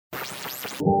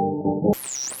And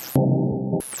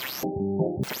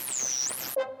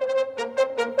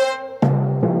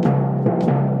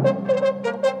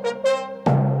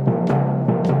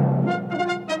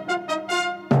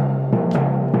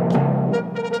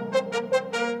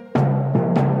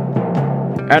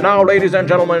now, ladies and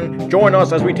gentlemen, join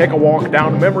us as we take a walk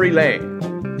down memory lane.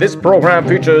 This program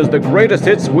features the greatest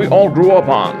hits we all grew up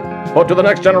on. But to the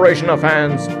next generation of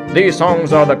fans, these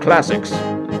songs are the classics.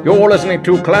 You're listening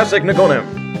to Classic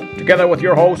Nigunim, together with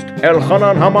your host,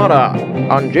 Elchanan Hamada,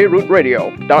 on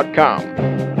JRootRadio.com.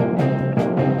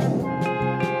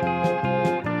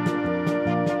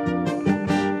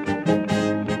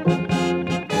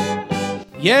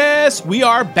 Yes, we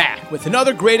are back with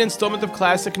another great installment of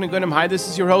Classic Nigunim. Hi, this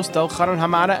is your host, Elchanan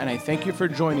Hamada, and I thank you for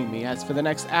joining me. As for the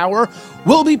next hour,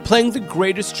 we'll be playing the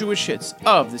greatest Jewish hits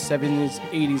of the 70s,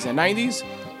 80s, and 90s.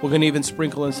 We're going to even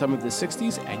sprinkle in some of the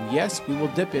 60s, and yes, we will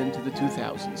dip into the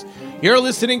 2000s. You're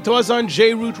listening to us on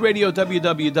JRoot Radio,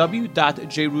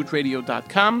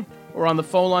 www.JRootRadio.com, or on the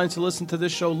phone lines to listen to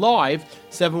this show live,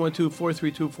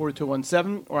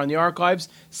 712-432-4217, or on the archives,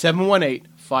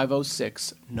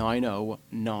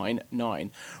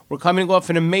 718-506-9099. We're coming off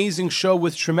an amazing show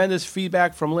with tremendous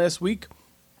feedback from last week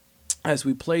as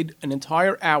we played an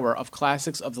entire hour of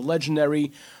classics of the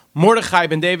legendary Mordechai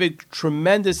Ben David.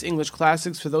 Tremendous English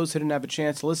classics. For those who didn't have a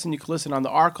chance to listen, you can listen on the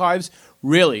archives.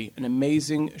 Really an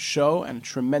amazing show and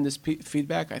tremendous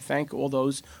feedback. I thank all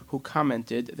those who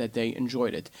commented that they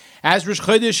enjoyed it. As Rosh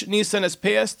Chodesh Nisan has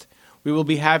passed, we will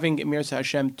be having, Mirza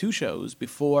Hashem, 2 shows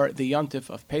before the Yontif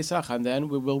of Pesach, and then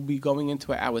we will be going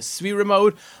into our Svira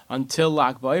mode until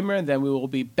Lag BaOmer, and then we will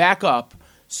be back up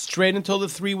straight until the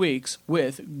 3 weeks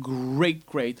with great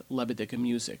Lebedika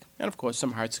music. And of course,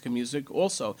 some Hartzika music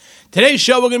also. Today's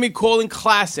show, we're going to be calling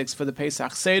classics for the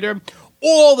Pesach Seder.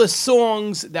 All the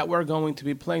songs that we're going to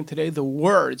be playing today, the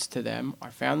words to them are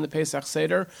found in the Pesach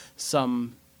Seder.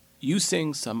 Some you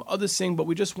sing, some others sing, but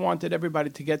we just wanted everybody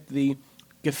to get the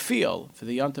gefühl for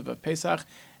the Yontif of Pesach,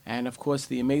 and of course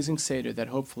the amazing Seder that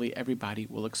hopefully everybody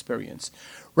will experience.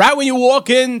 Right when you walk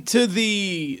into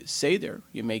the Seder,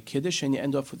 you make Kiddush and you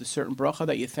end off with a certain bracha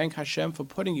that you thank Hashem for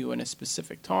putting you in a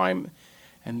specific time.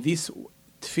 And this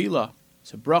tefillah,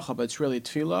 it's a bracha, but it's really a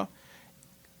tefillah,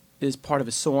 is part of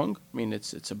a song. I mean,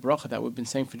 it's a bracha that we've been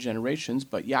saying for generations,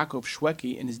 but Yaakov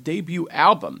Shweki, in his debut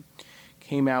album,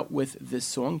 came out with this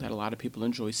song that a lot of people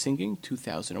enjoy singing,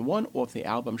 2001, off the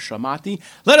album Shamati.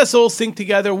 Let us all sing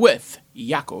together with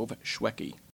Yaakov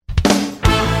Shweki.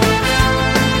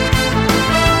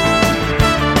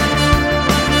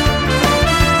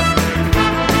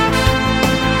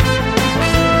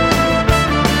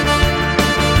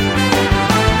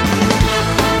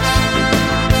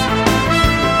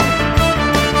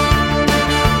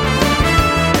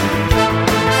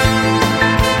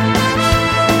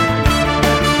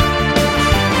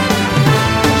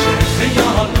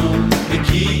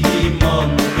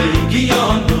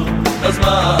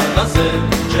 הזמן הזה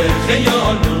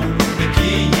שהחיינו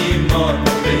וקיימנו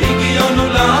והגיענו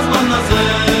לזמן הזה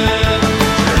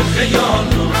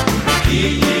שהחיינו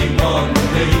וקיימנו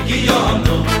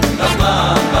והגיענו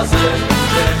לזמן הזה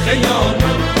שהחיינו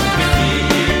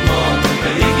וקיימנו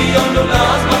והגיענו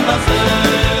לזמן הזה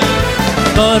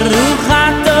ברוך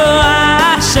אתה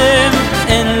השם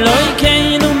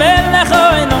אלוהינו מלך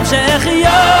העולם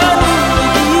שהחיינו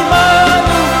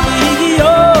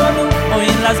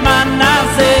הזמן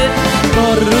הזה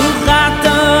ברוך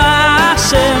אתה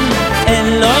השם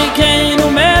אלוהינו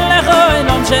מלך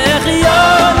העולם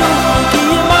שהחיינו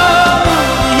וקיימנו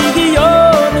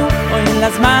והגיענו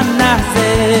לזמן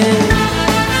הזה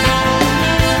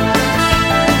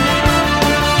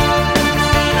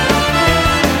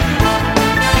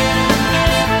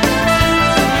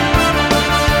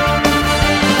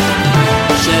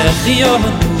שהחיינו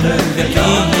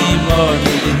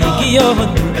וקיימנו והגיענו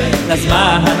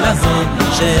לזמן הזה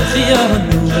שהחיינו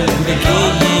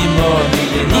וקיימנו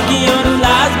והגיענו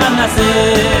לזמן הזה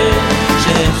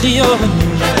שהחיינו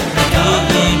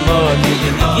וקיימנו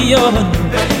והגיענו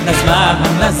לזמן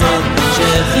הזה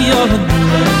שהחיינו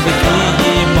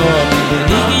וקיימנו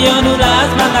והגיענו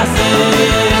לזמן הזה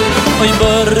אוי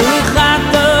ברוך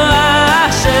אתה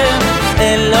השם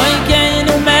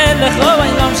אלוהינו מלך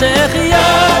העולם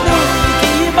שהחיינו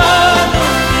וקיימנו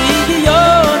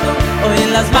והגיענו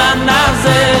לזמן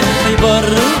הזה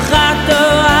ברוך אתה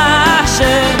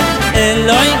השם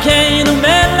אלוהינו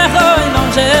מלך העולם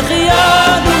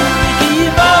שהחיינו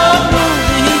וקיימנו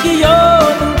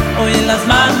והגיענו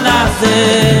לזמן הזה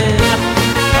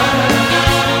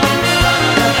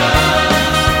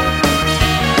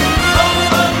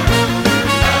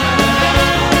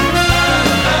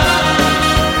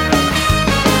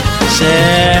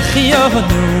שהחיינו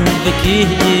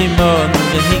וקיימנו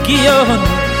והגיענו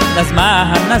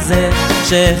לזמן הזה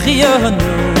שהחיינו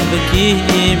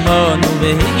וקיימנו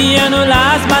והגיענו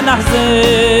לזמן הזה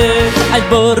אי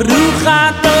ברוך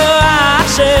אתה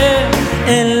השם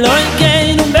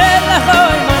אלוהינו מלך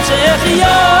העולם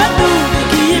שהחיינו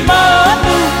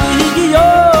וקיימנו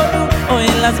והגיענו אוי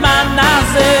לזמן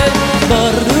הזה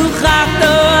ברוך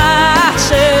אתה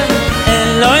השם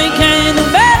אלוהינו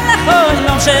מלך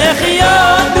העולם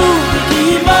שהחיינו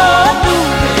וקיימנו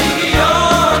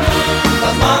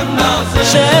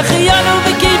שהחיינו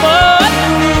וקיימנו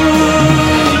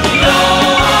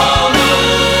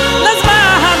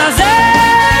לזמן הזה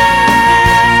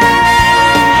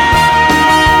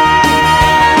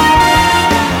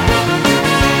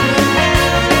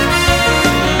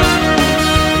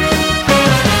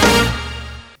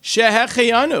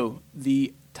שהחיינו,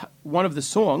 one of the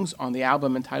songs on the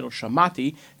album entitled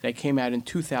Shamati that came out in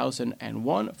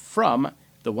 2001 from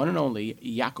the one and only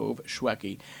Yaakov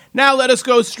Shweki. Now let us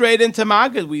go straight into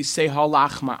Magid. We say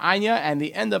Halach Ma'anya, and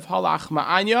the end of Halach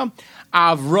Ma'anya,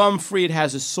 Avram Fried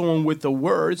has a song with the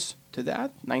words to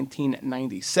that,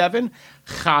 1997.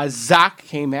 Chazak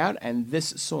came out, and this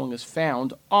song is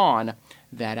found on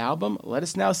that album. Let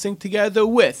us now sing together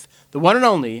with the one and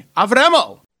only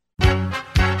Avramo.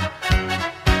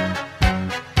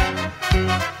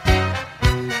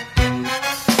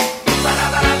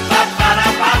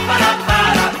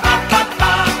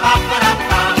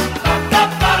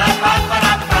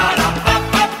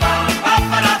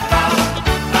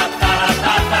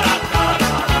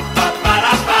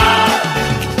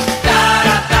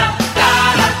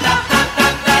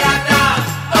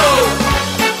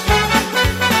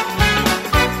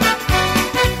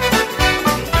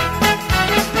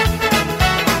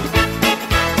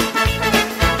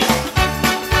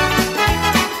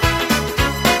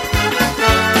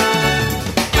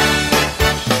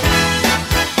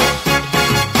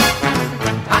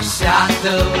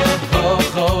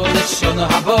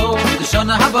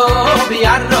 Shona habo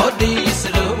biarodi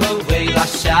sru ve la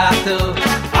shato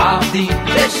avdi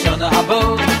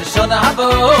shona habo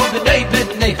bnei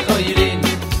bnei khoirin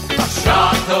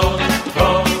shato go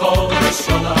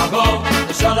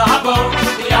shona habo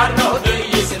biarodi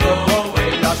sru ve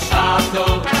la shato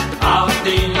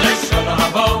avdi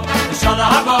shona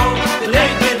habo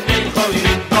bnei bnei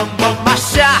khoirin bom bom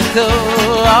mashato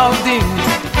avdi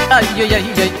ay ay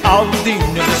ay avdi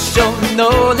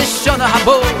shona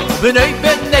habo bnei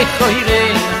bnei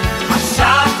khoirin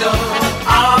ashado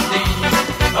avdi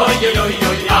oy oy oy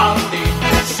oy avdi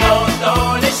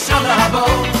shona habo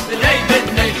bnei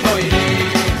bnei khoirin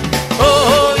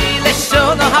oy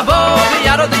shona habo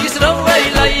yarod yisro ay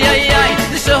ay ay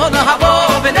shona habo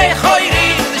bnei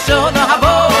khoirin shona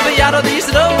habo yarod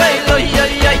yisro ay ay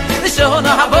ay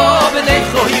shona habo bnei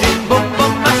khoirin bum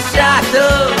bum ashado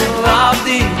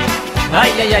avdi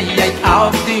ay ay ay ay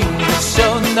avdi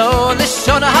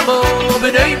shona habo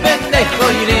bnei bnei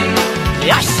khoirin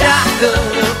yashado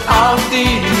avdi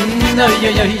ay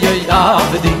ay ay ay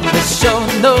avdi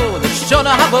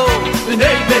shona habo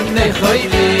bnei bnei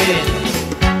khoirin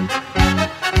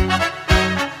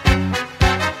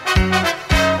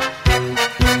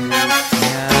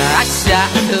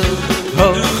yashado ho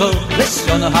ho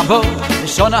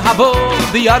shona habo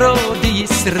biaro di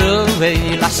srove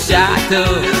yashado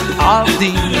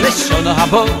avdi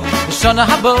shona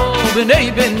habo bnei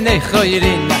bnei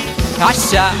khoirin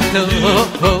ashado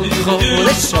ho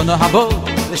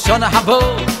shona habo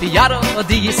biaro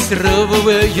di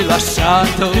srove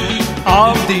yashado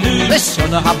avdi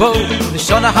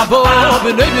shona habo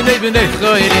bnei bnei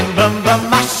khoirin bam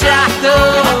bam ashado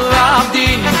avdi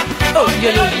oh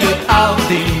yeah yeah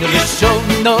avdi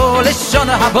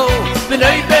shona habo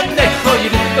bnei bnei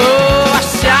khoirin oh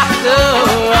ashado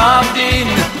avdi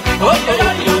oh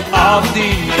yeah avdi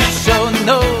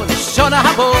shona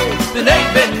habo bnei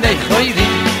bnei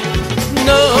khoirin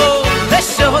no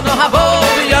shona habo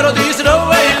yarod yisro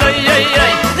ay ay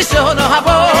ay shona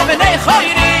habo bnei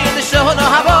khoirin shona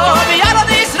habo yarod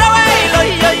yisro ay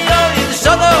ay ay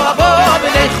shona habo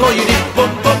bnei khoirin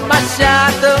bum bum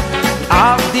mashado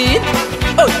avdi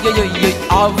oh yeah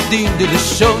yeah avdi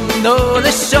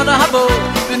shona habo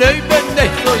bnei bnei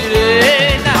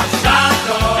khoirin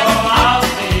mashado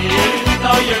avdi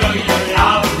oh yeah yeah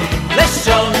avdi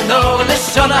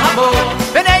shona habo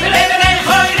bnei bnei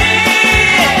khoirin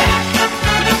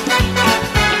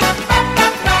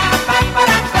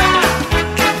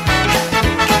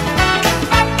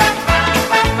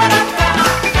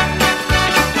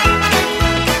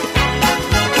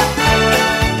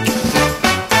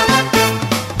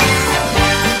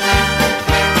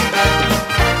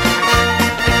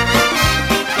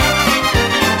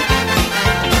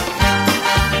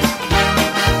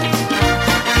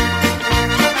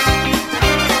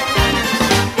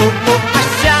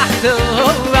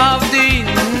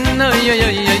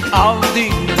Avdi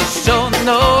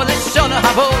Lishon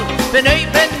Habo B'nei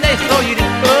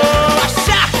Choyrim Oh,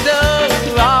 Ashachto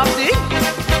Avdi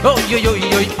Oh, yo, yo,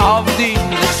 yo, Avdi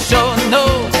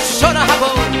Lishon Habo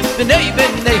B'nei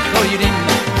Choyrim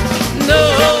No,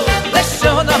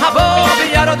 Lishon Habo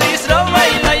B'yarod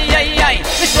Yisrael Ay, ay, ay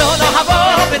Lishon Habo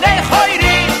B'nei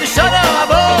Choyrim Lishon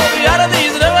Habo B'yarod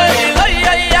Yisrael Ay,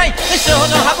 ay, ay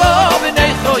Lishon Habo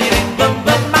B'nei Choyrim Bum,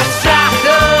 bum,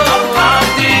 Ashachto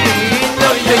Avdi No,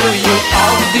 yo, yo, yo,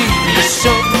 Avdi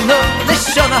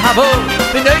Lishon Habo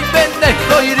B'nei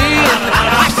Choyrim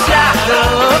Ashachto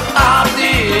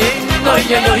Avdi No,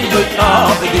 yo, yo, yo,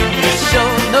 Avdi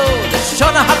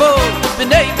Lishon Habo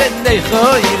B'nei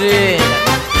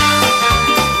Choyrim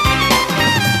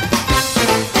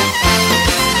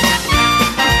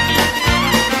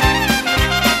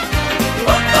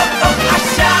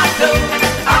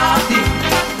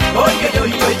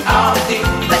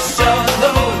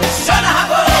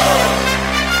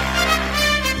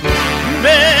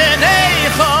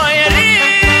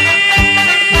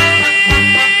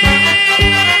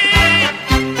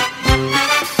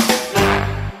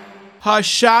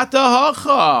Hashata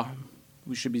Hacha.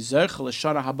 We should be Zerch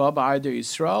L'Shana Haba B'Ayder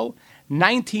Yisrael.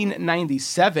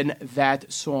 1997,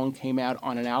 that song came out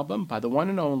on an album by the one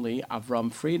and only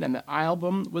Avram Fried, and the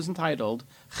album was entitled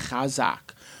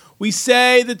Chazak. We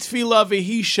say the Tefillah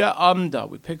V'Hisha Amda.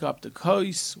 We pick up the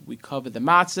kois, we cover the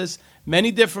matzahs,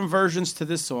 many different versions to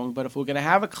this song, but if we're going to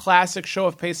have a classic show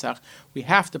of Pesach, we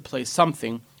have to play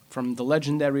something from the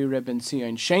legendary Rebbe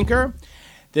Tzion Schenker.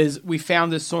 We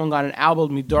found this song on an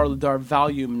album, Midar L'Dar,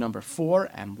 volume number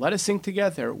 4, and let us sing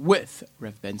together with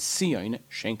Rev Ben Tzion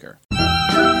Schenker.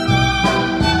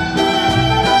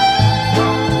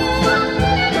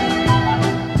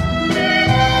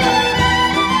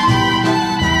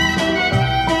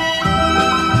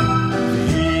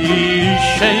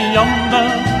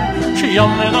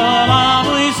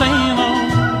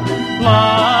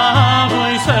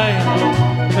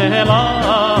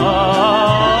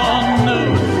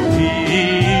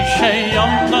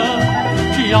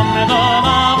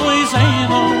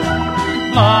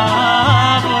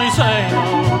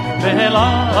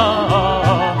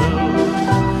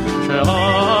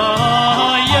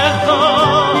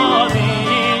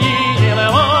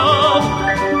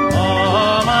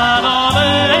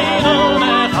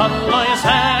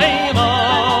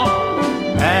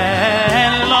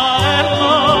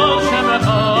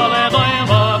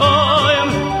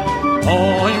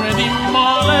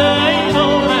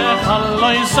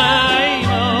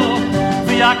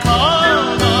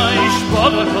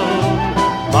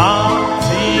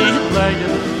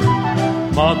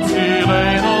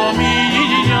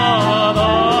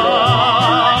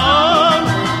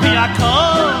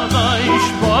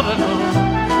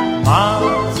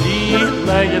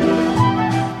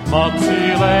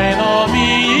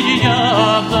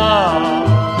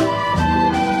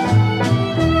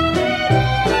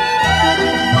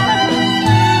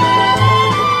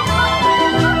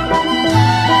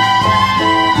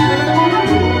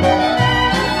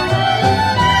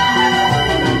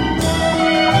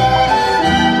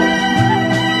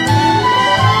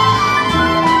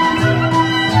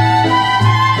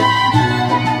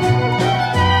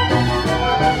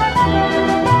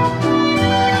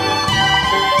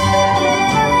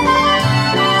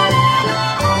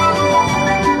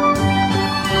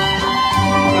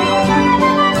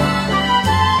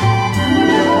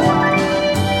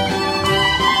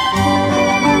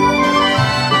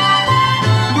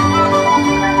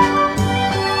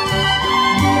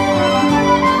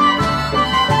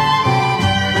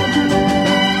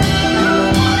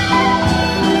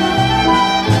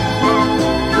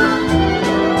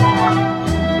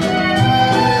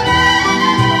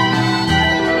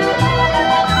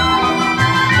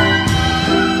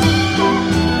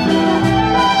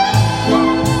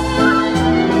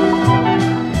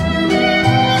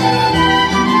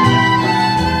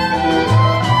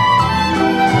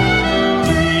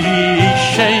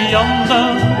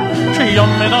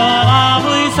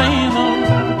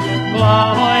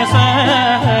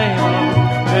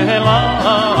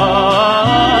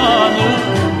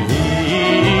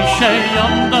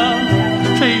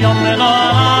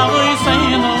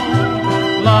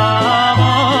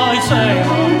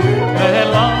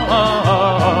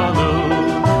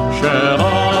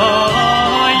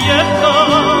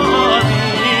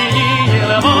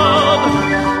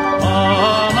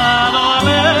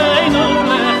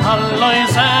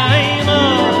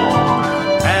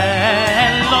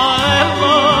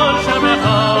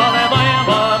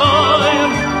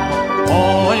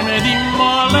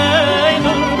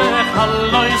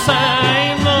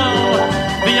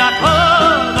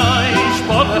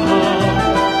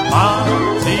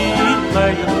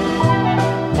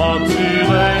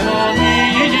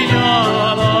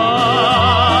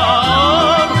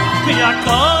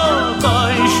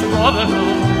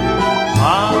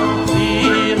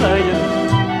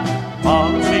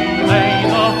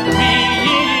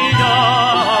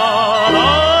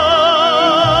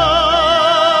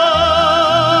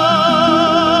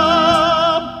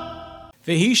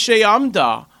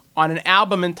 Sheyamda, on an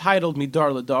album entitled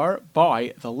Midar Ladar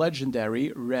by the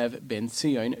legendary Rev Ben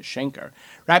Zion Schenker.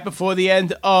 Right before the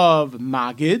end of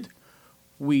Magid,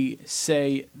 we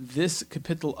say this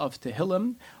kapitel of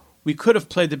Tehillim. We could have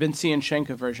played the Ben Zion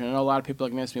Schenker version. I know a lot of people are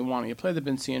going to ask me, why don't you play the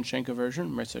Ben Zion Schenker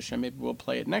version? Maybe we'll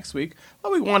play it next week.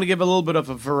 But we want to give a little bit of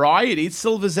a variety.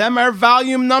 Silva Zemer,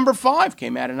 volume number 5,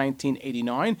 came out in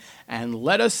 1989. And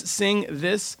let us sing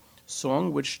this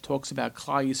song, which talks about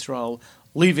Klal Yisrael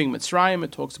leaving Mitzrayim.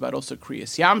 It talks about also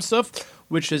Kriyas Yamsuf,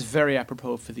 which is very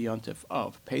apropos for the Yontif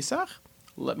of Pesach.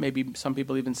 Maybe some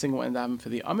people even sing one of them for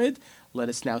the Amid. Let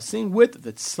us now sing with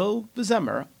the Tzil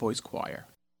V'Zemer Boys Choir.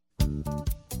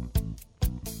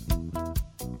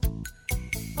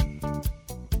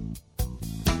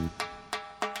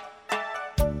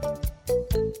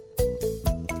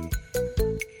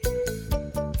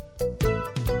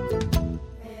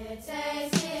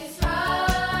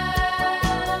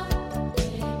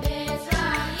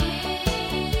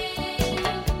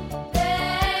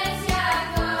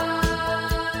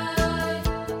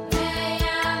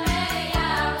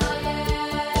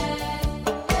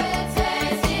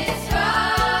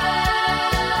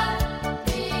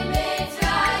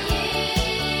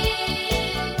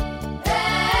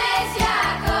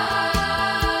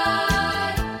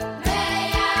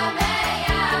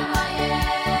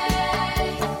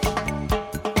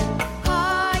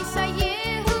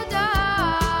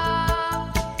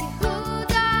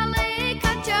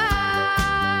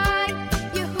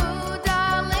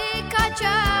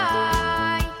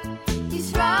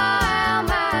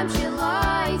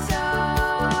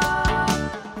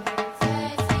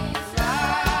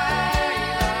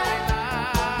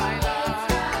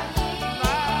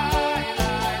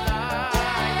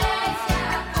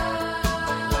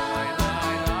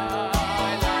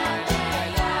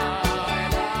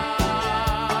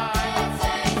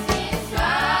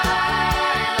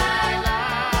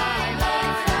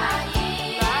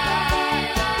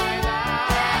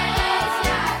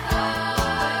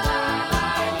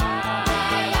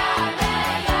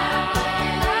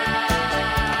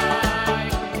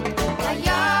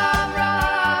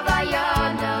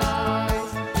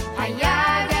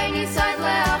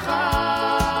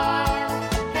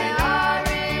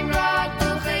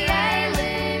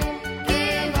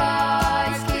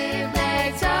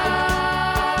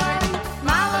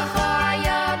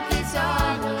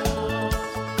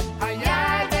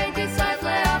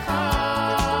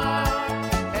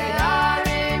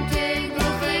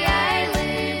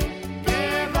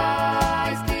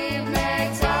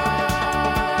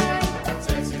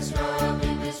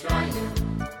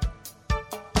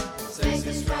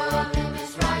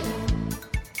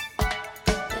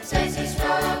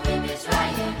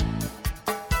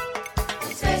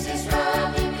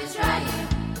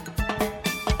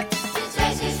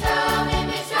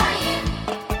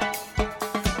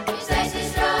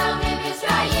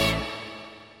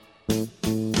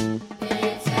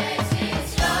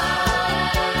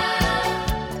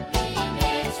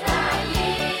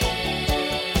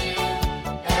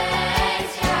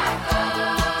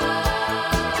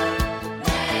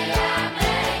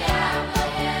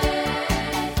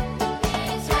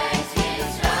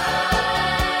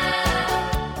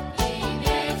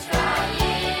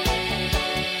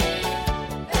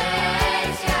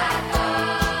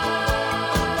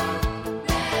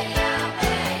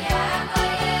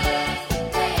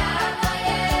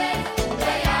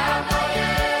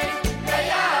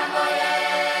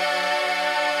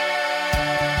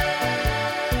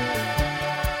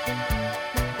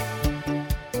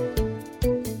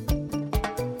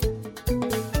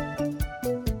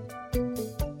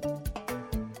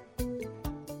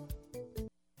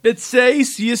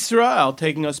 B'tzeis Yisrael,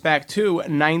 taking us back to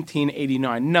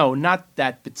 1989. No, not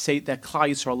that B'tzeis, that Klal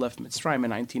Yisrael left Mitzrayim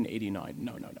in 1989.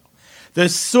 No. The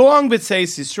song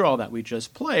B'tzeis Yisrael that we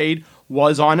just played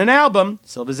was on an album,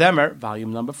 Silva Zemer,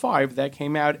 volume number 5, that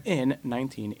came out in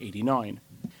 1989.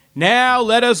 Now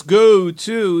let us go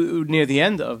to near the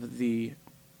end of the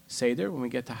Seder, when we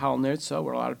get to Hal Nirtza,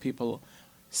 where a lot of people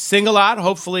sing a lot.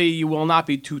 Hopefully you will not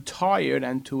be too tired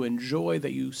and to enjoy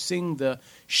that you sing the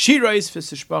Shirais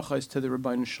V'Sishbachos to the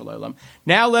Rebbeinu Shalom.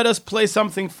 Now let us play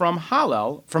something from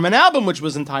Hallel, from an album which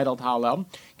was entitled Hallel.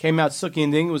 Came out Suki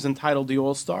and Ding, it was entitled The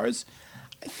All-Stars.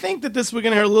 I think that we're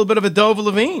going to hear a little bit of a Dov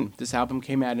Levine. This album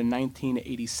came out in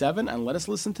 1987, and let us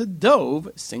listen to Dov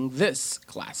sing this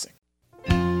classic.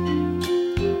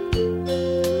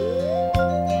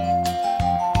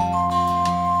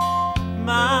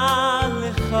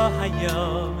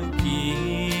 Hayom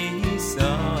kisonus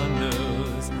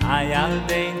hayal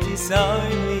ben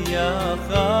tisoy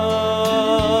liyochoy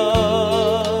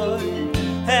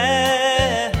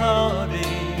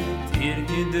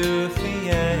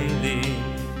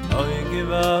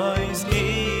gevois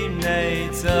kim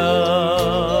neitzor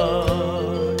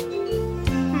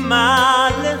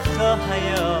malach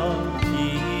hayom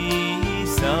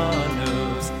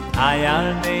kisonus ayar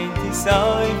neiti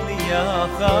soy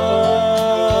liachoy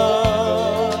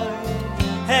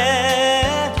he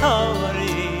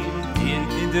hori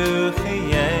tirkidu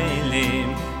chayelim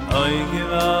oy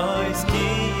gevois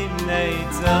kim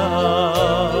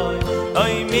neitzor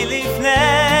oy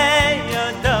milifnei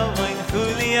yodoin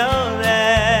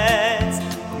chulioretz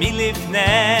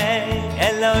milifnei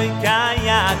Eloi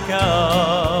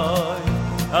kayakoy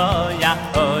oy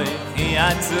oy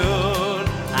chiatzur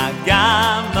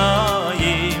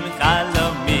agamoyim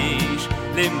chalomish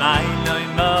limayloi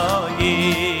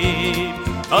moyim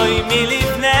oy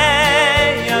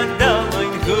milifnei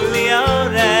yodoin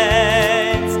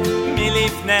chulioretz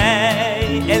milifnei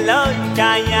Eloi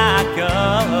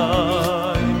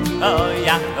kayakoy oy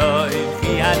oy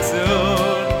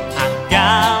chiatzur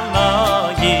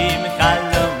agamoyim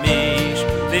chalomish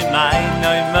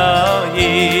limayloi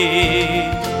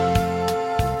moyim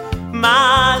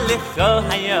malecho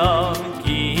hayom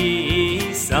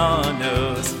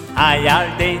kisonus ayar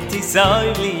deiti soy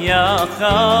liachoy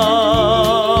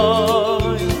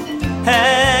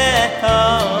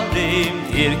hehorim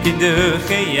tirkidu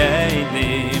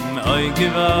chayelim oy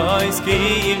gevois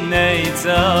kim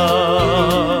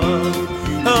neitzor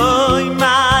oy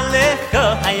malecho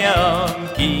hayom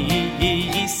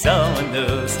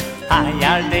kisonus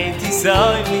ayar deiti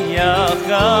soy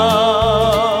liachoy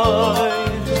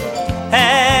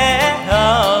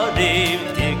hehorim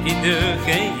tirkidu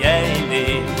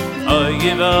chayelim oy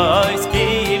gevois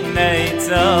kim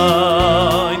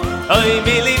neitzor oy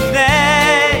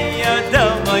milifnei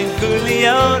yodoin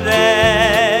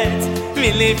chulioretz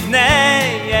milifnei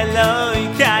Eloi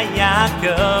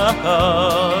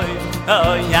kayakoy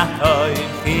oy oy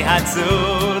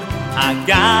chiatzur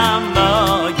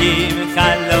agamoyim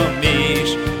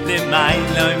chalomish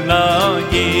limayloi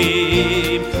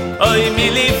moyim oy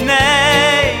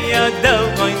milifnei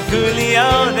yodoin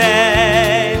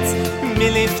chulioretz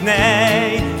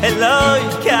milifnei Eloi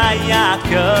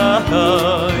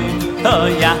kayakoy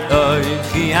oy oy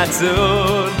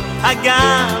chiatzur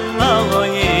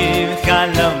agamoyim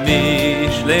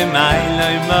chalomish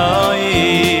limayloi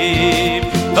moyim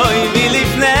oy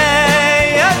milifnei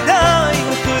yodoin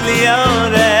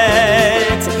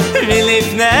chulioretz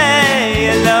milifnei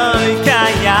Eloi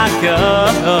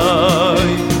kayakoy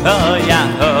oy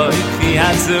oy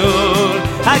chiatzur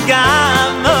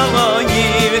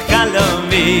agamoyim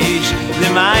chalomish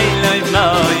limayloi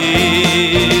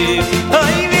moyim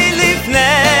oy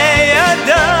milifnei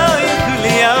yodoin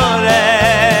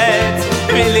chulioretz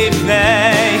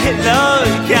milifnei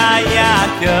Eloi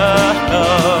kayakoy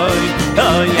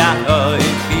oy oy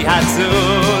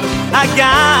chiatzur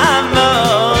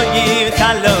agamoyim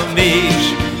chalomish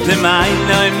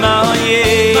limayloi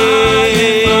moyim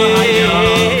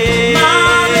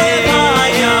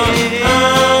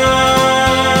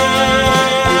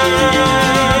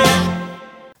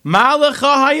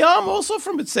Malacha Hayam, also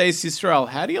from B'tzeis Yisrael.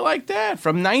 How do you like that?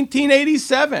 From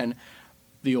 1987.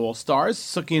 The All-Stars,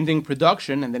 Suki and Ding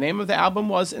production, and the name of the album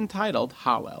was entitled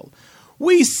Hallel.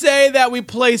 We say that we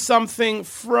play something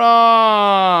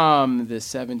from the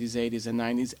 70s, 80s, and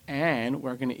 90s, and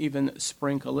we're going to even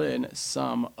sprinkle in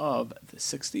some of the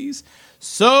 60s.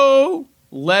 So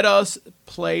let us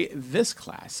play this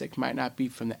classic. Might not be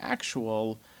from the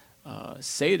actual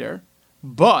Seder,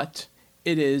 but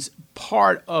it is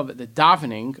part of the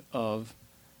davening of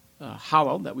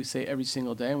Hallel that we say every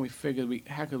single day, and we figured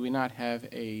how could we not have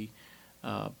a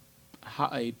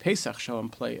Pesach show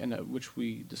and play, and which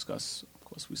we discuss. Of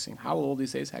course, we sing Hallel all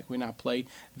these days. How could we not play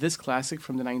this classic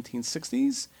from the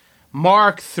 1960s,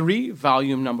 Mark III,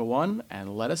 Volume Number 1,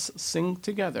 and let us sing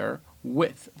together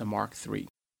with the Mark III.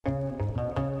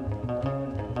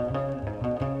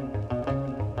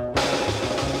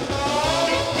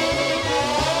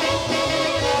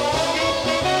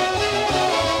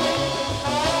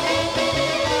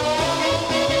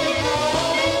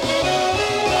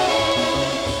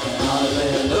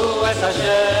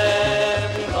 Hallelujah,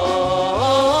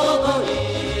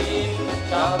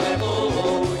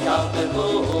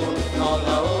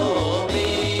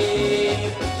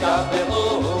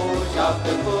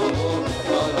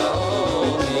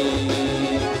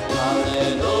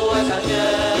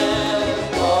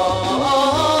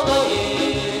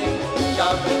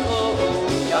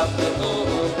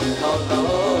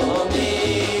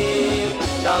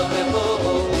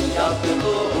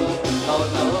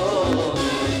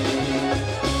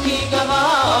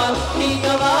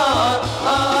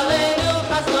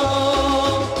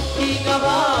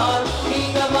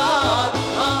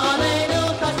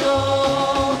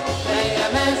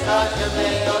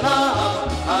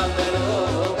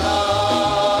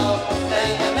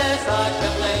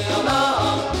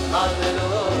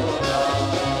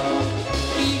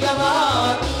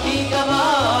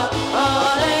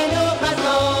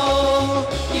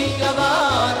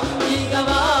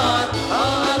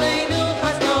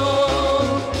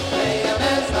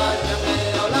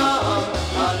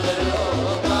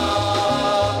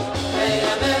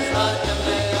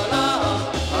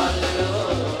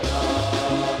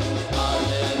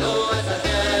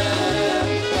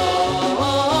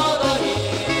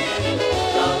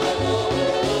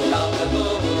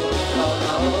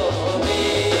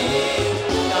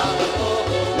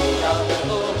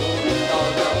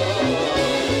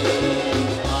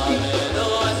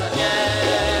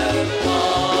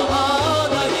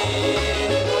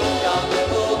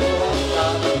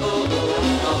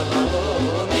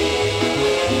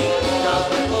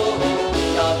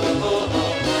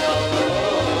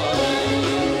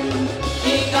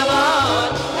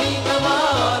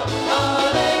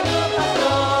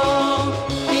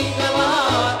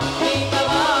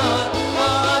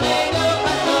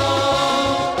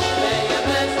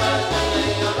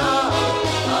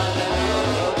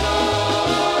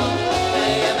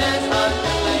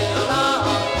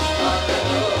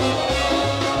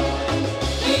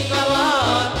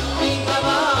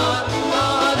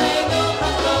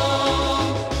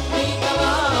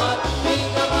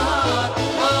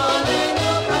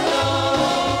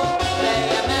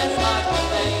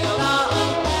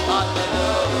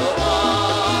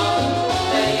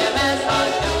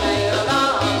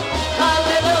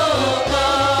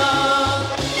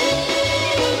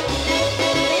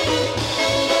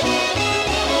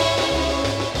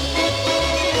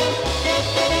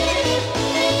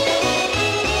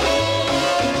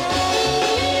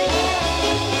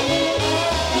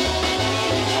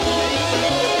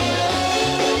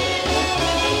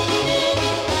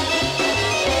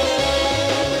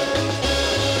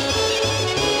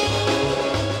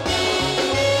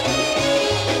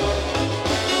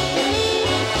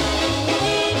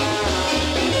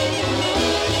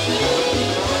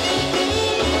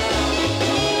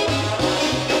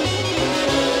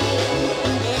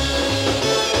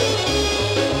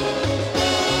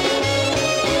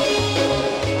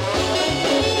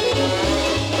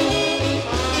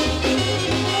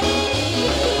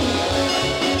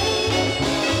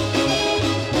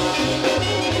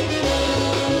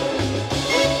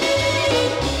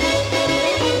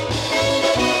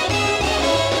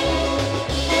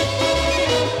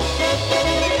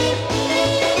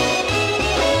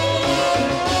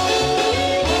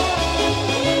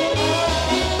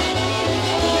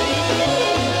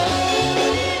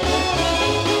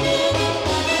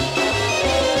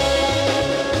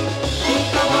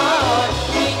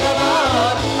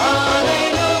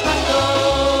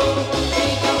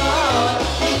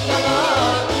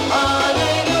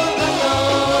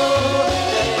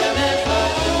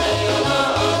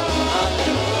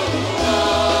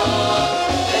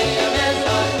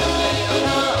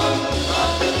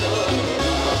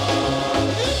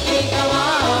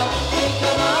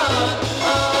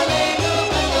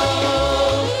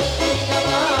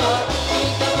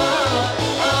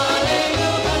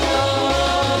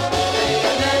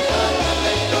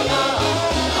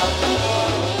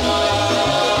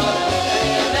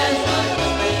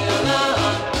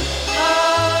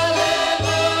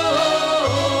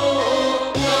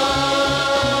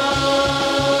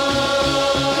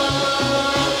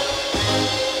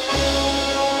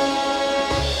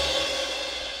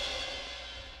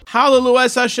 Hallelujah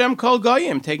Hashem Kol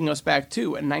Goyim, taking us back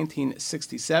to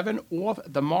 1967 off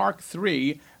the Mark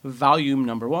III, volume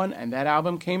number 1, and that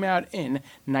album came out in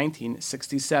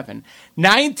 1967.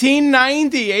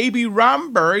 1990, A.B.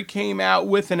 Romberg came out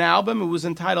with an album. It was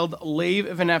entitled Lev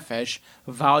V'Nefesh,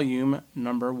 volume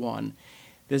number 1.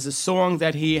 There's a song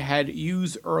that he had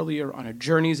used earlier on a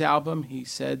Journeys album. He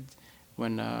said,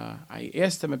 when I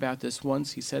asked him about this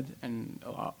once, he said, and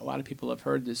a lot of people have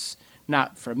heard this,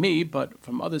 not from me, but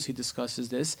from others he discusses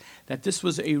this, that this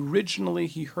was originally,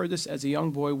 he heard this as a young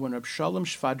boy when Reb Shalom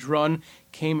Shvadron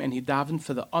came and he davened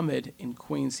for the Amid in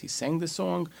Queens. He sang the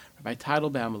song, Rabbi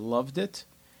Teitelbaum loved it,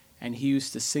 and he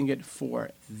used to sing it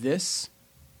for this,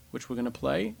 which we're going to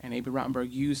play, and A.B.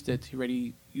 Rottenberg used it, he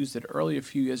already used it earlier, a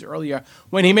few years earlier,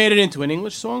 when he made it into an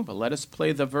English song, but let us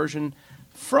play the version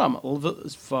from Lev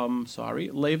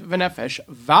V'Nefesh,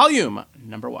 volume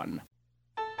number 1.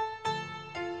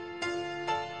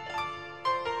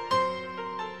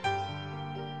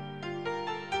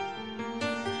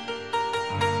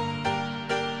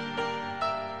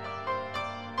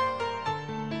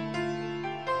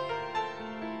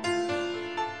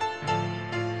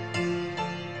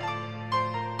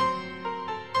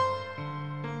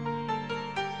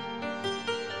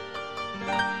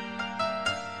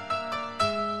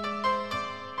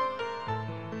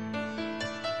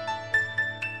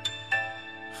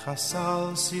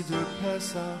 Chasal Sidur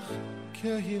Pesach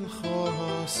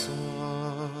kehilchosoi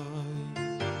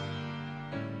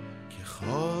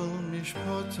Kechol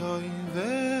mishpotoi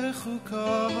vechukosoi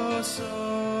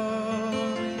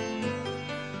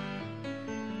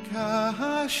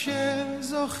Kasher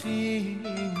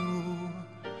zochinu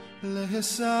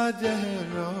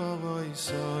lesader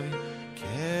oisoi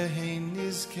Kehin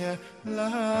nizker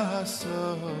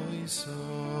lasoi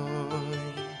soi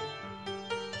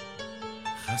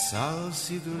Chasal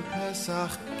Sidur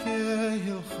Pesach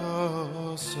kehilchosoi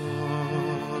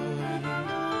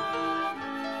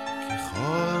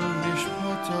Kechol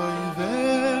mishpotoi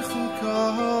vechukosoi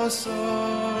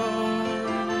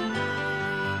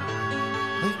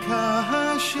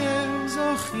Kasher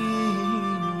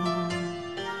zochinu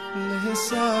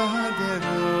lesader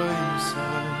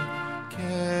oisoi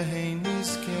Kehin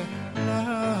nizker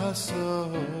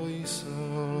lasoi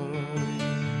soi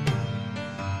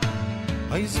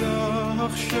Ay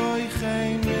zoch shoy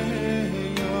khayne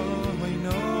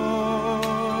yoyno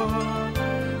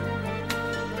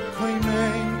Koy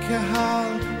men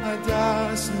kahal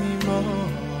adas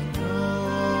mimono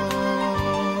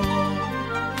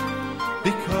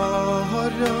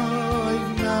Bikoroy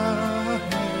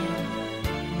nahem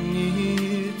ni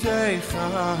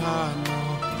teichano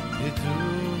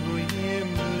Eduyim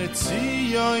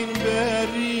letzion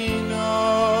berino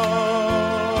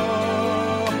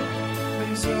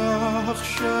Ach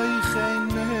shoychen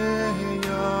meyayno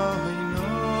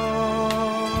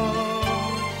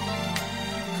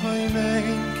Koy men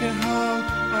kehal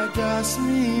adas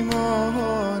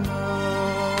mimono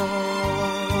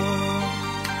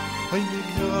Ay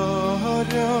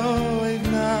bikoro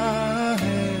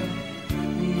evnahem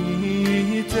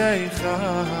niteichano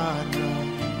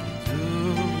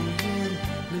Eduyim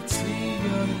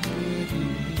letzion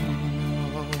berino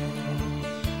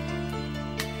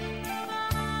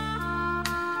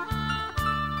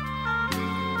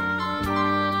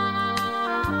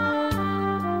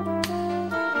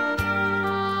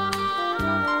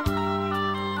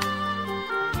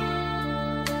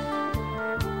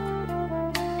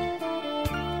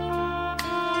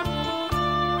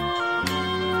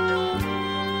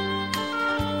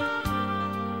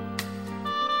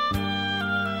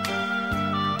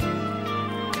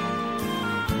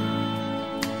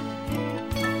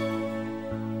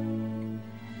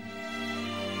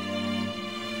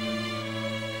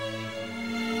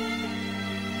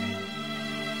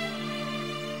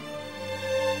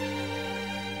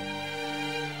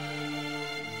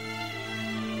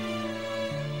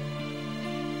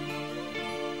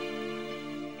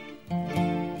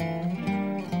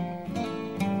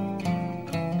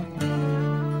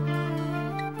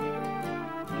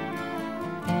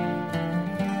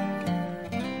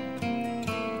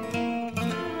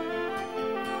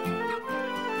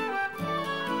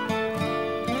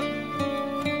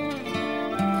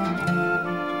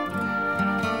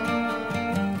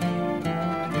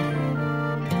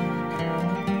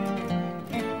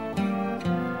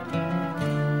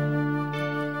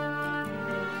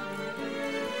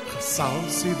Chasal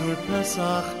Sidur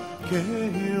Pesach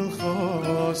kehilchosoi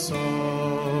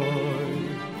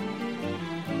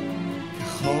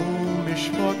Kechol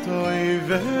mishpotoi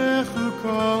vechukosoi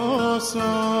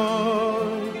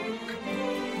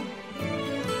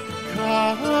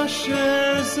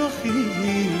אשר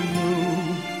זכינו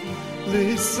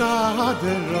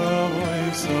לסדר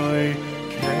אויסוי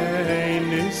כן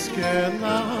נזכה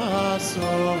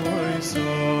לעשוי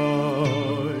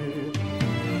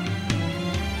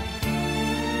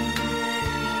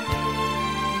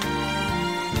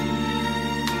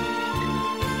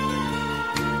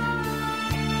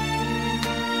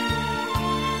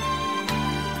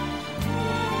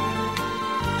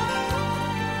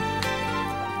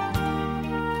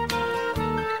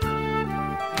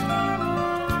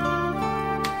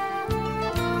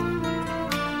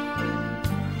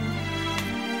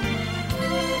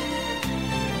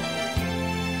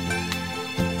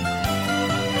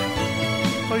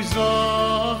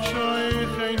Zach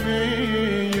shoycheni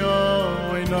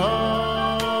yoina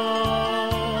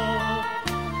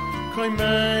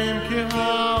Koimem ki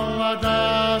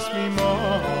haladas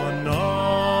mimona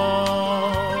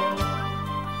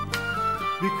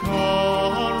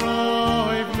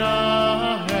Bikaroiv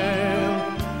nahem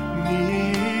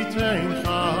nitein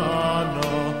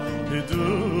chana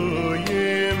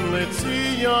Hiduyim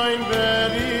letziyain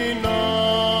verina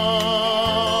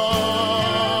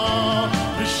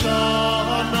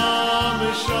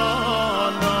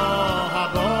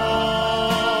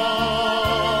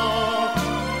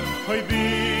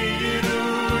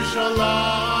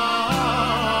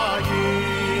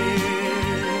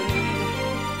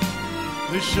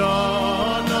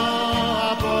Shana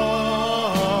Haba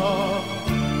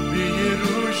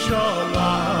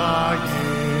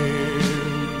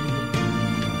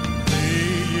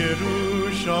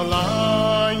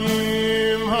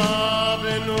B'Yerushalayim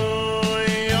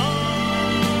Habenuya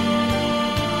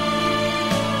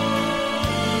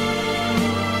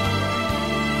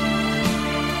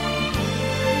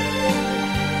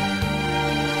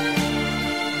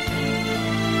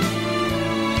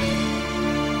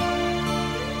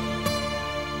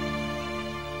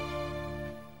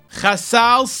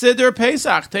Chasal Seder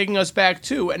Pesach, taking us back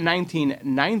to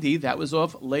 1990. That was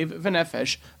off Lev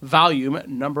V'Nefesh, volume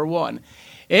number 1.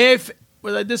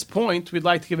 Well, at this point, we'd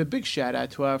like to give a big shout out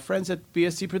to our friends at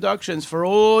BSC Productions for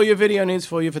all your video needs,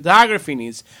 for your photography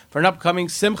needs, for an upcoming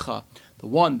Simcha. The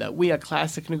one that we at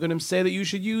Classic Nagunim say that you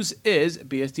should use is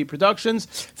BSD Productions,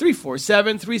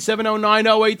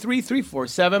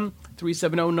 347-370-9083,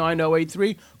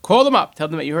 347-370-9083. Call them up. Tell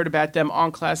them that you heard about them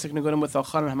on Classic Nagunim with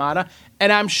Elchanan Hamada,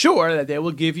 and I'm sure that they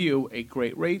will give you a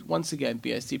great rate. Once again,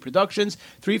 BSD Productions,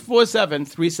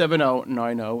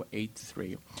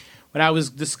 347-370-9083. When I was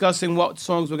discussing what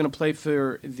songs we're going to play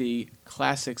for the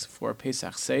classics for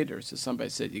Pesach Seder, so somebody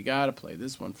said, you got to play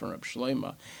this one from Reb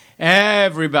Shlomo.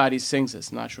 Everybody sings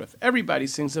this. Not sure if everybody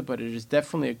sings it, but it is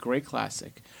definitely a great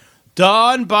classic.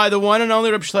 Done by the one and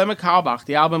only Reb Shlomo Carlebach.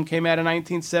 The album came out in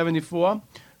 1974.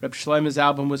 Reb Shlomo's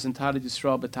album was entitled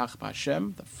Yisrael B'Tach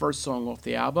B'Hashem, the first song off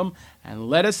the album. And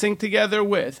let us sing together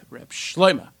with Reb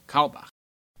Shlomo Carlebach.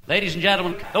 Ladies and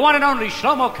gentlemen, the one and only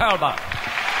Shlomo Carlebach.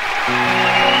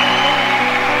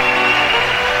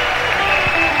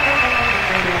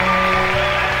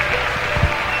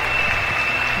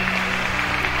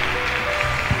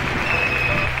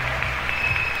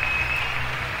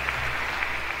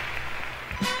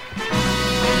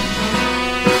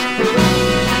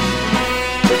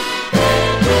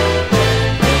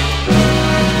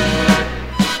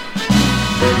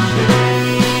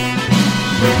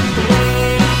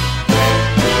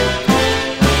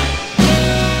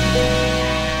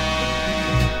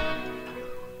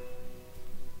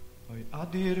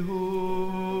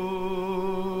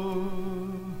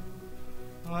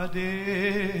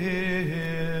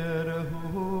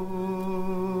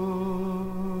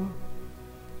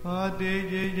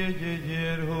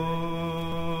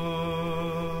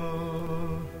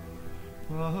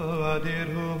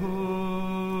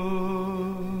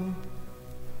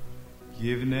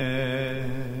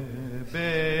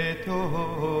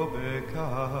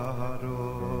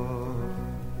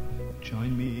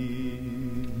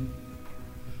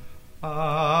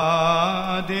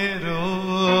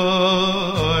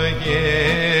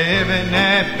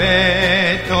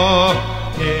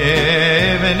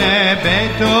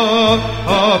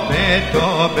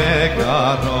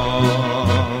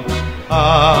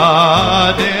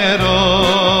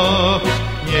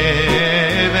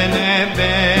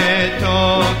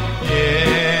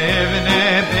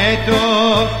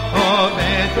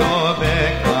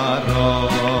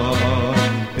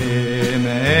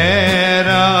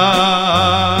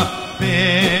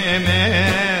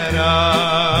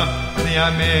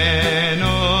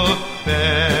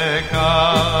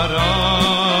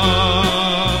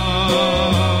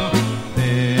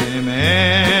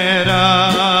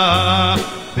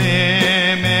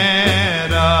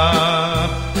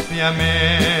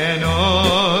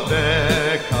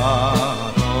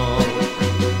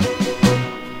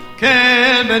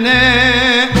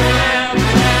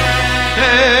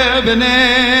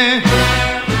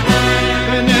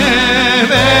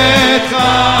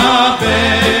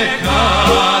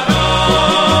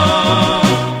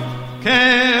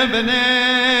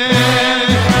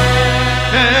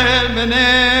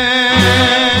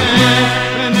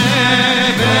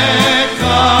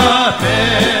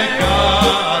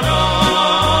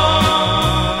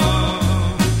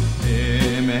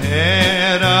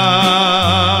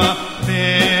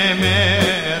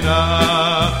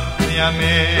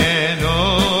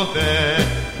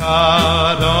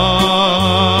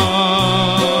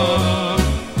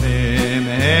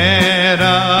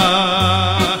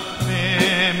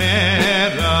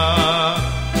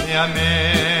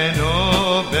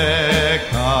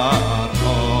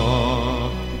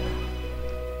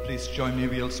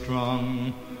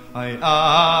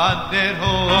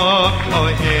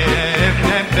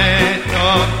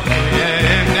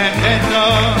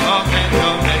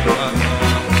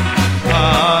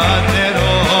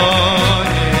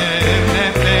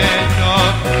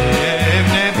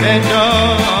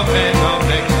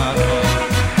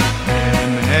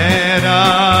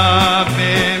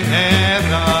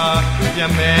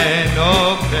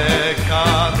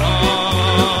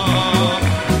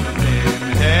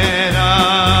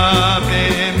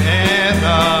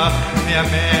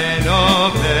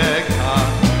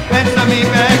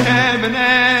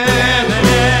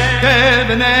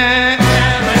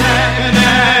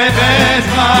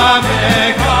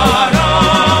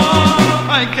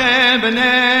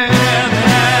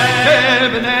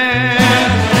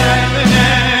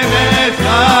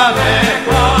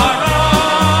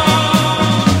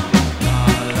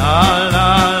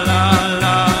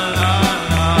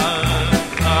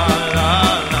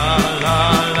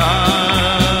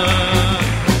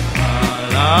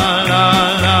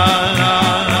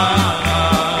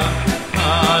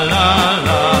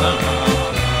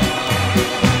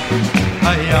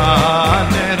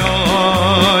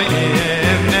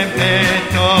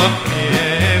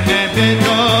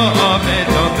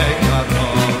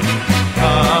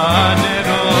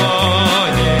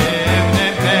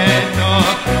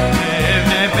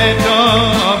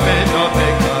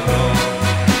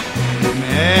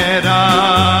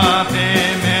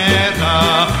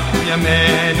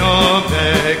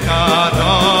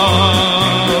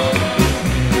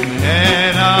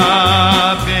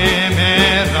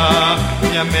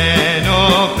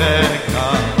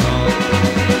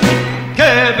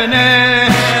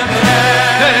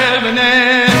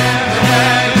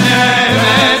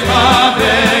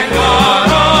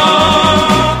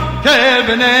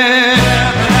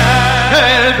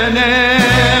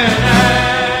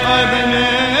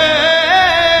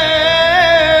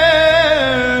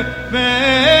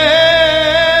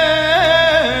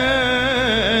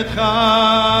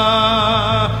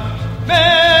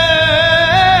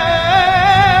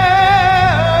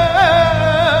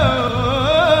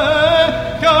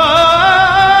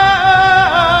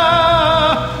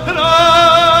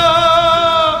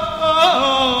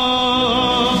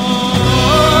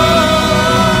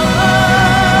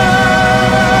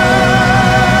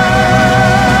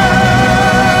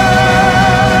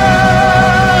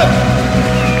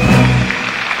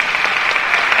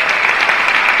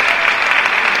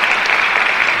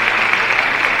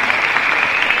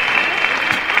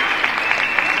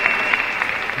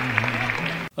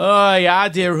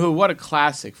 JRoot, what a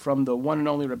classic from the one and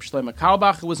only Reb Shlomo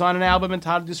Carlebach. It was on an album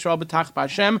entitled Yisrael B'tach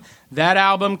B'Hashem. That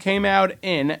album came out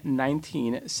in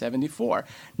 1974.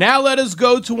 Now let us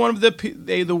go to one of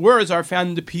the words are found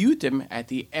in the Piyutim at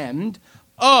the end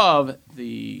of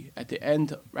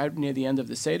right near the end of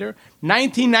the Seder.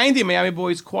 1990, Miami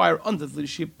Boys Choir under the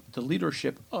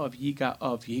leadership of Yigal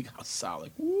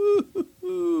Salik.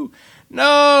 Woo-hoo-hoo.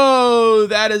 No,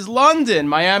 that is London.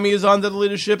 Miami is under the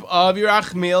leadership of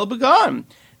Yerachmiel Begun.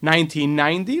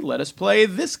 1990, let us play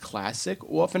this classic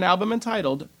off an album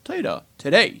entitled Torah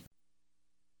Today.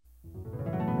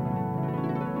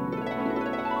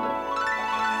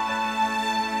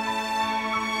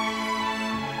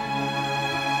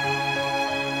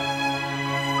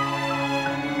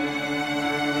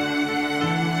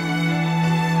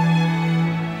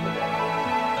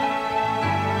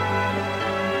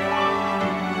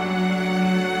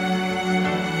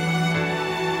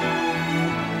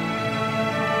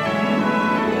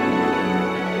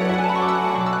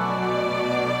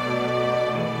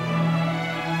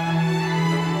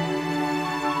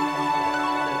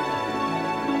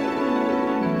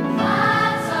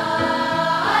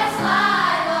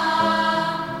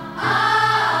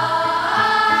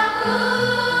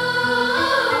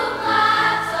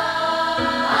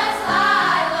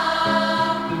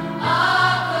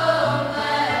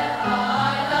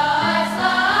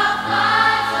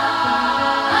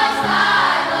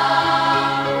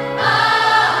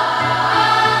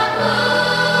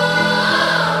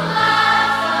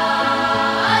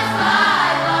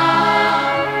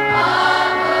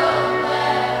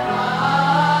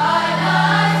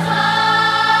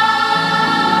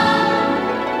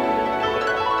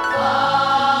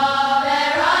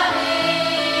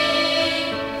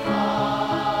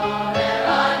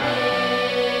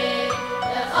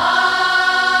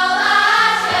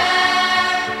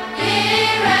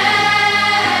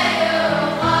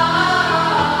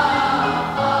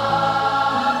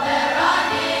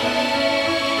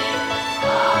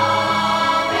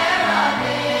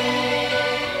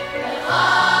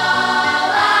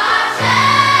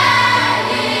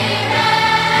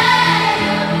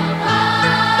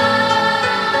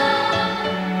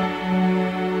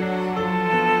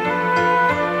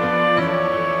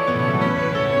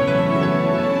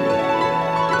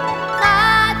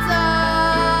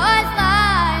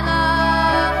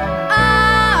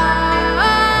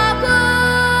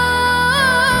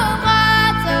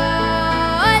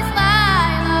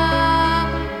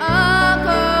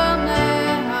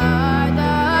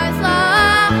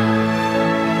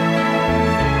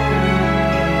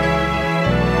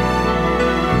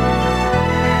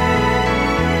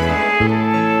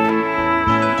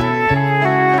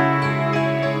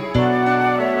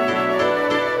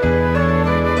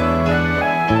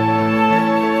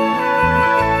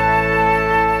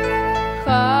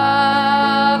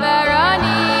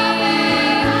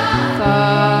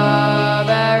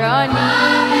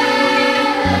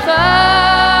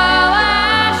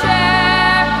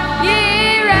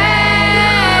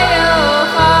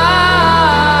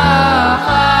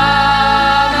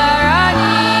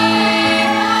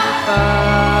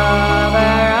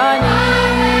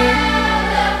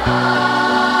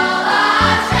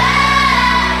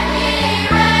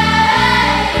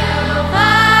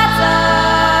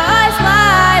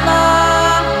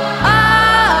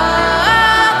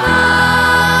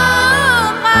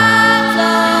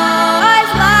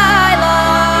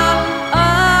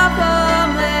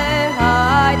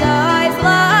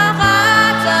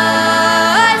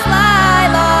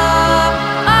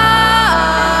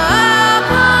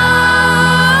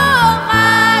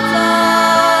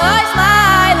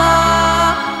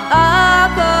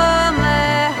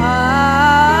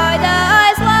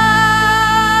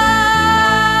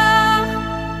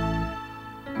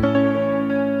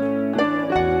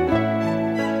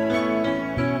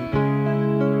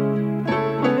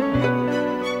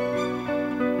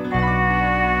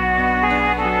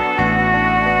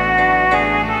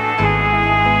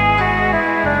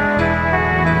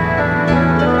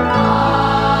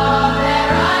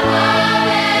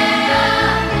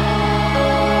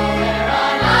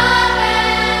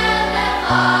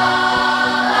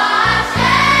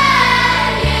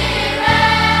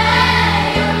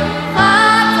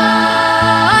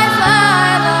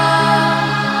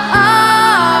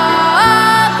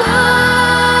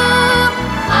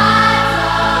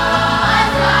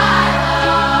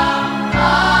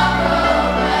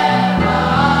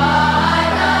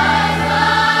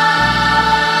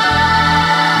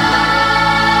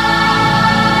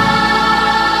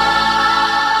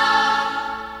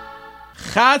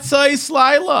 Chatzos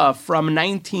Laila from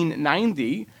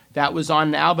 1990. That was on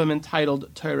an album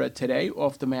entitled Torah Today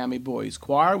off the Miami Boys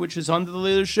Choir, which is under the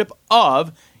leadership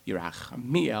of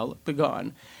Yerachmiel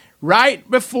Begon.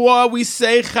 Right before we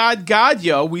say Chad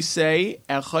Gadyo, we say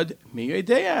Echad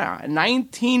Miyodea. In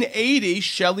 1980,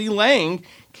 Shelley Lang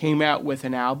came out with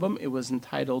an album. It was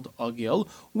entitled Agil,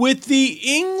 with the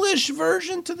English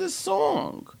version to the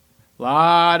song. A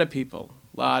lot of people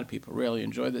really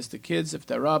enjoy this. The kids, if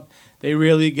they're up, they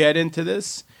really get into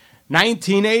this.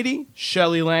 1980,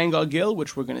 Shelley Lang Agil,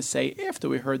 which we're going to say after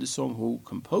we heard the song who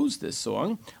composed this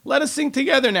song. Let us sing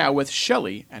together now with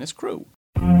Shelley and his crew.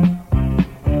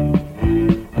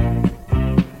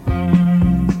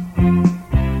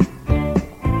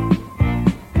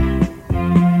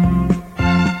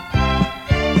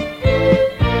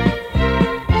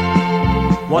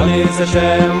 One is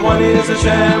Hashem, one is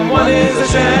Hashem, one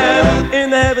is Hashem, in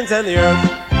the heavens and the earth.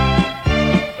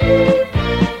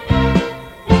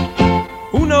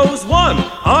 Who knows one?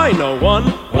 I know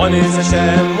one. One is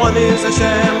Hashem, one is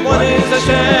Hashem, one is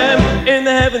Hashem, in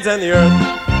the heavens and the earth.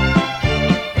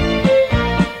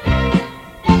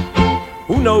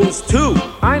 Who knows two?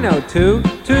 I know two.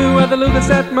 Two are the lugas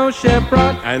that Moshe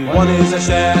brought. And one is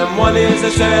Hashem, one is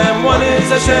Hashem, one is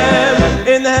Hashem,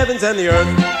 in the heavens and the earth.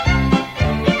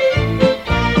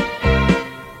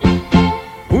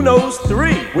 Who knows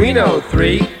three? We know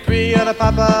three. Three are the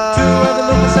Papa. Two are the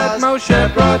lugas that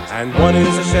Moshe brought. And one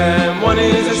is Hashem, one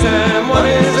is Hashem, one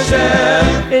is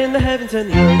Hashem, in the heavens and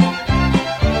the earth.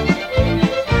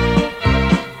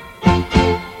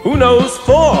 Who knows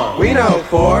four? We know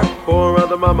four. Four are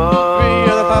the Mama. Three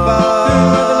are the Papa. Two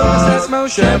are the lugas that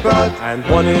Moshe brought. And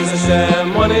one is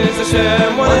Hashem, one is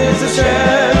Hashem, one is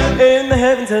Hashem, in the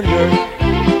heavens and the earth.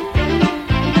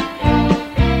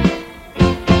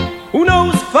 Who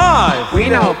knows five? We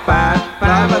know five.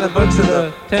 Five are the books of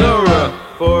the Torah.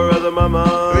 Four are the Mama.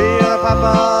 Three are the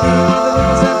Papa. Two are the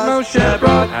lugas that Moshe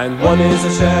brought. And one is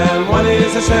Hashem, one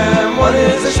is Hashem, one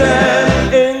is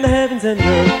Hashem, in the heavens and the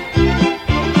earth.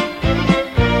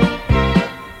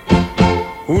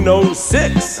 Who knows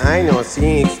six? I know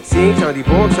six. Six are the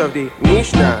books of the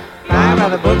Mishnah. Five are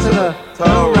the books of the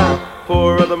Torah.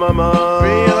 Four are the Mama.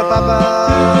 Three are the Papa.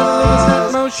 Two are the lugas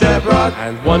that Moshe brought.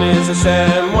 And one is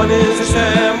Hashem, one is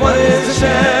Hashem, one is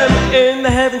Hashem, in the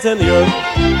heavens and the earth.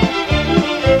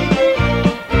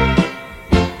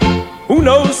 Who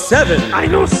knows seven? I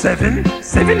know seven.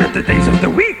 Seven are the days of the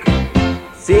week.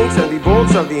 Six are the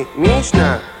books of the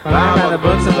Mishnah. Five are the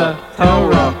books of the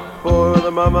Torah. Four are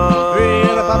the Mama. Three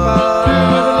are the Papa. Two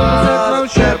are the lugas that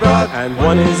Moshe brought. And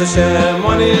one is Hashem,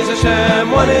 one is Hashem,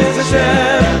 one is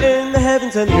Hashem, in the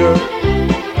heavens and the earth.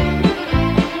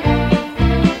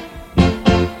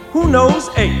 Who knows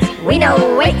eight? We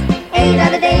know eight. Eight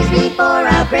are the days before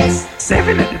our bris.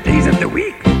 Seven are the days of the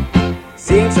week.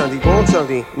 Six are the books of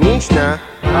the Mishnah.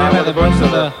 Five are the books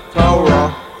of the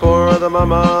Torah. Four are the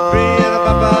Mama. Three are the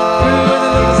Papa. Two are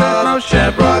the lugas that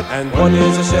Moshe brought. And one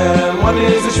is Hashem, one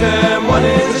is Hashem, one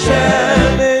is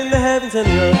Hashem, in the heavens and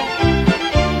the earth.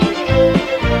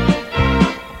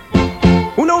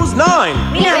 Who knows nine?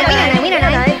 We know nine.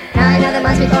 Nine are the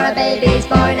months before a baby's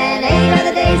born, and eight are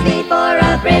the days before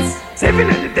a bris. Seven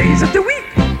are the days of the week.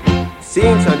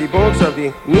 Six are the books of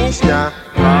the Mishnah.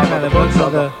 Five are the books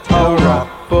of the Torah.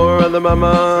 Four are the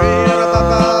Mama. Three are the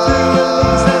Papa. Two are the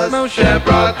lugas that Moshe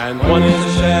brought. And one is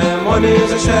Hashem, one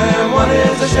is Hashem, one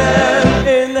is Hashem,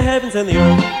 in the heavens and the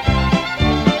earth.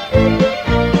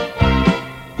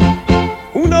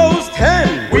 Who knows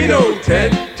ten? We know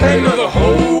 10. 10 are the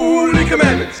holy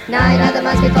commandments. Nine are the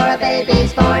months before a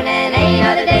baby's born, and eight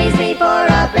are the days before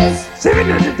a bris. 7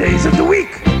 are the days of the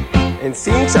week. And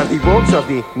 6 are the books of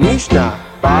the Mishnah.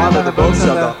 5 are the books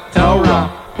of the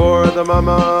Torah. Four are the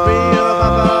Mama. Three are the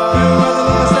Papa. Two are the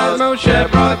lugas that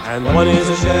Moshe brought. And one is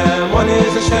Hashem, one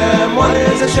is Hashem, one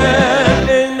is Hashem,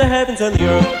 in the heavens and the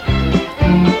earth.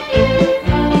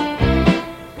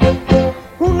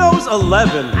 Who knows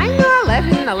 11? I know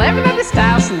 11. 11 are the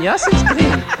stars in Yosef's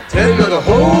dream. 10 are the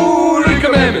holy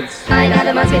commandments. Nine are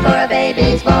the months before a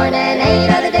baby's born, and eight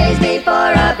are the days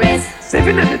before a bris.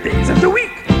 7 are the days of the week.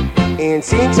 And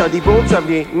 6 are the books of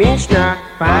the Mishnah.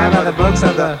 5 are the books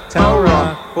of the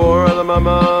Torah. Four are the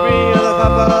Mama. Three are the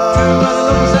Papa. Two are the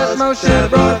lugas that Moshe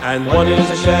brought. And one is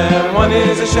Hashem, one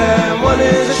is Hashem, one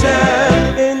is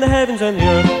Hashem, in the heavens and the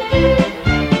earth.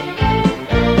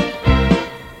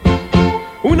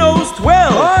 Who knows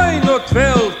 12? I know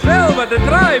 12. 12 are the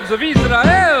tribes of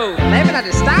Israel. 11 are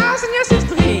the stars in Yosef's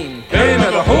dream. 10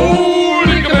 are the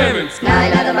holy commandments.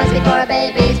 Nine are the months before a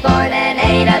baby's born, and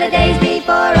eight are the days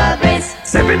before a bris.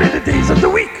 7 are the days of the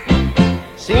week.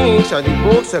 6 6 are the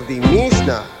books of the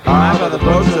Mishnah. 5 are the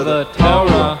books of the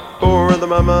Torah. 4 are the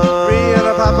Mama. 3 are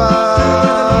the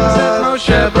Papa.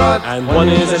 Moshe brought. And one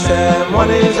is Hashem,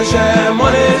 one is Hashem,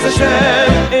 one is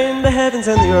Hashem, in the heavens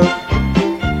and the earth.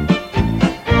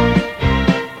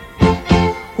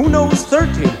 Who knows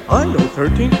 13? I know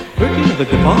 13. 13 of the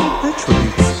divine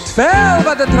attributes. 12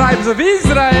 are the tribes of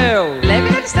Israel.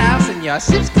 11 are the stars in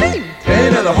Yosef's dream.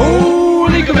 10 are the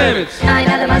holy commandments. 9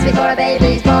 are the months before a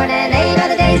baby's born, and 8 are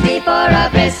the days before a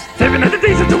bris. 7 are the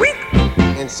days of the week.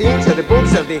 And 6 are the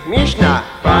books of the Mishnah.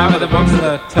 5 are the books of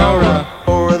the Torah.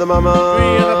 4 are the Mama. 3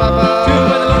 are the Papa. 2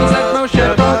 are the laws that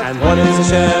Moshe brought. And one is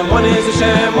Hashem, one is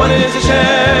Hashem, one is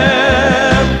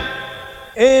Hashem,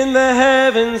 in the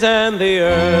heavens and the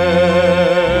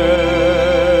earth.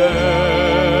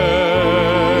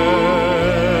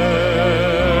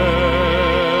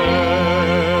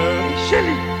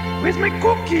 Shelly, where's my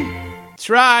cookie? That's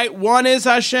right. One is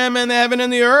Hashem in the heaven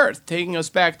and the earth. Taking us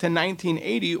back to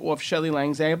 1980 off Shelley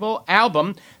Lang's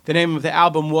album. The name of the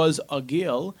album was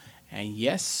Agil. And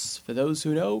yes, for those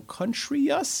who know, Country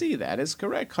Yossi, that is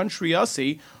correct. Country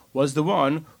Yossi was the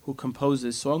one who composed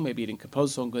this song. Maybe he didn't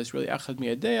compose the song because it's really Achad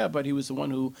Miadea, but he was the one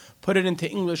who put it into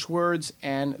English words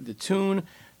and the tune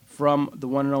from the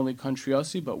one and only Country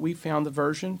Yossi. But we found the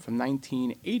version from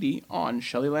 1980 on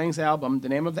Shelley Lang's album. The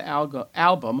name of the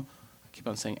album, I keep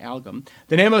on saying album.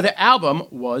 The name of the album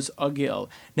was Agil.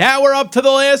 Now we're up to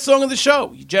the last song of the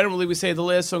show. Generally, we say the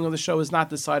last song of the show is not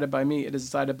decided by me. It is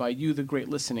decided by you, the great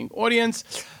listening audience.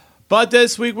 But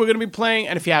this week we're going to be playing,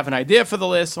 and if you have an idea for the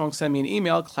last song, send me an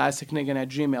email,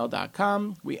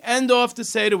 classicniggin@gmail.com. We end off the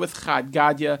Seder with Chad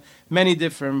Gadya, many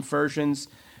different versions.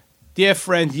 Dear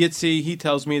friend Yitzi, he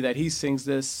tells me that he sings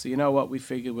this. So you know what? We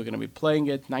figured we're going to be playing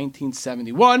it,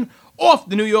 1971, off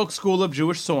the New York School of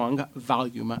Jewish Song,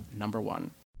 volume number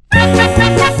 1.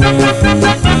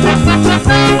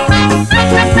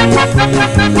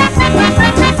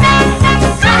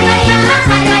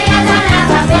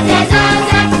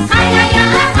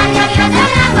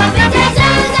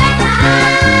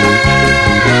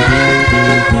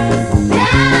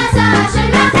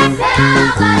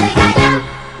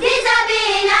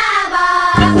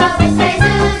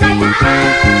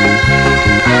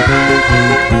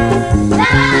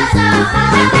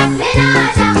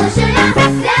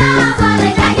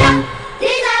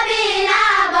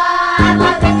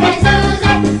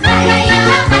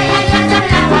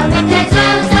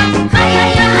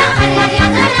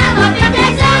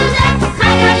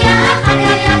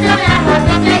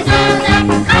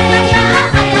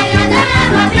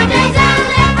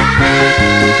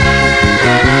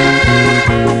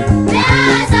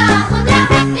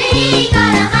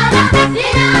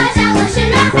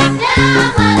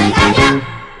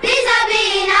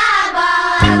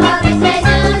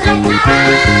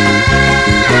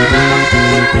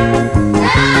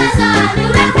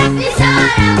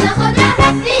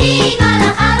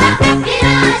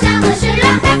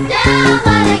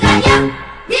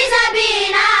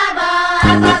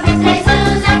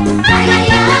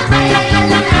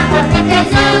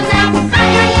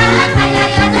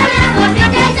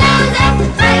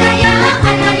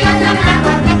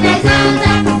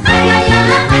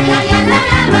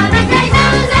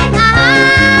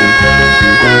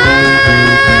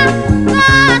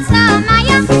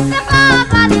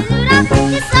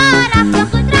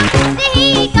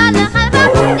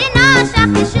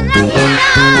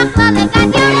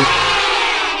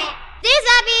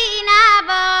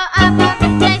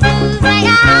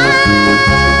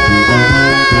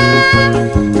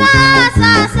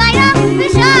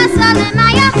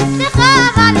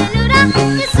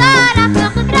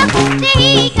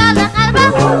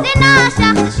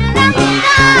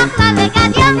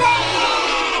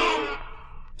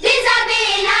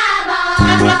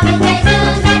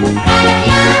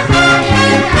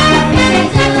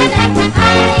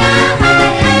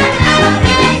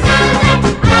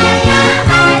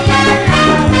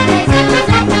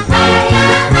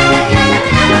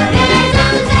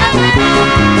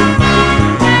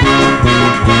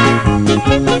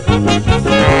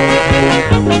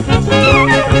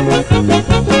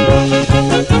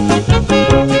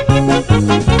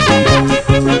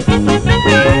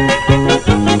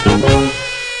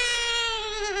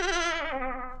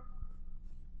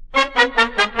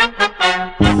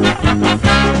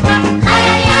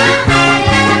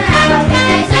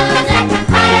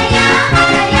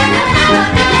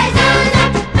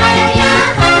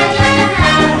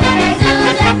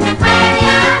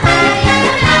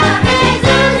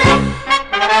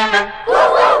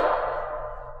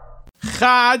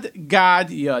 God,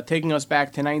 yeah, taking us back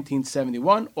to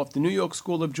 1971 off the New York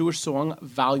School of Jewish Song,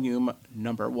 Volume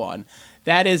Number 1.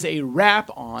 That is a wrap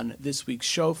on this week's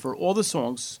show for all the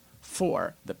songs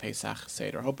for the Pesach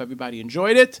Seder. Hope everybody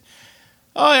enjoyed it.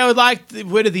 Oh, I would like,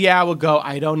 where did the hour go?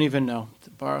 I don't even know.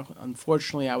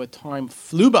 Unfortunately, our time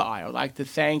flew by. I would like to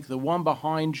thank the one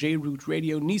behind JRoot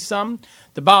Radio, Nisam,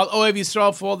 the Baal Oev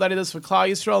Yisrael for all that it is for Klal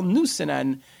Yisrael, Nusin,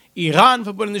 and Iran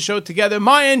for putting the show together.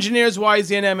 My engineers,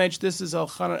 YZ and MH. This is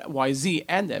YZ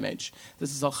and MH.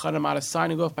 This is Elchanan Hamada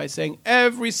signing off by saying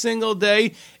every single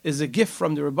day is a gift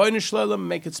from the Rebbeinu Shalom.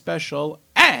 Make it special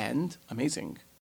and amazing.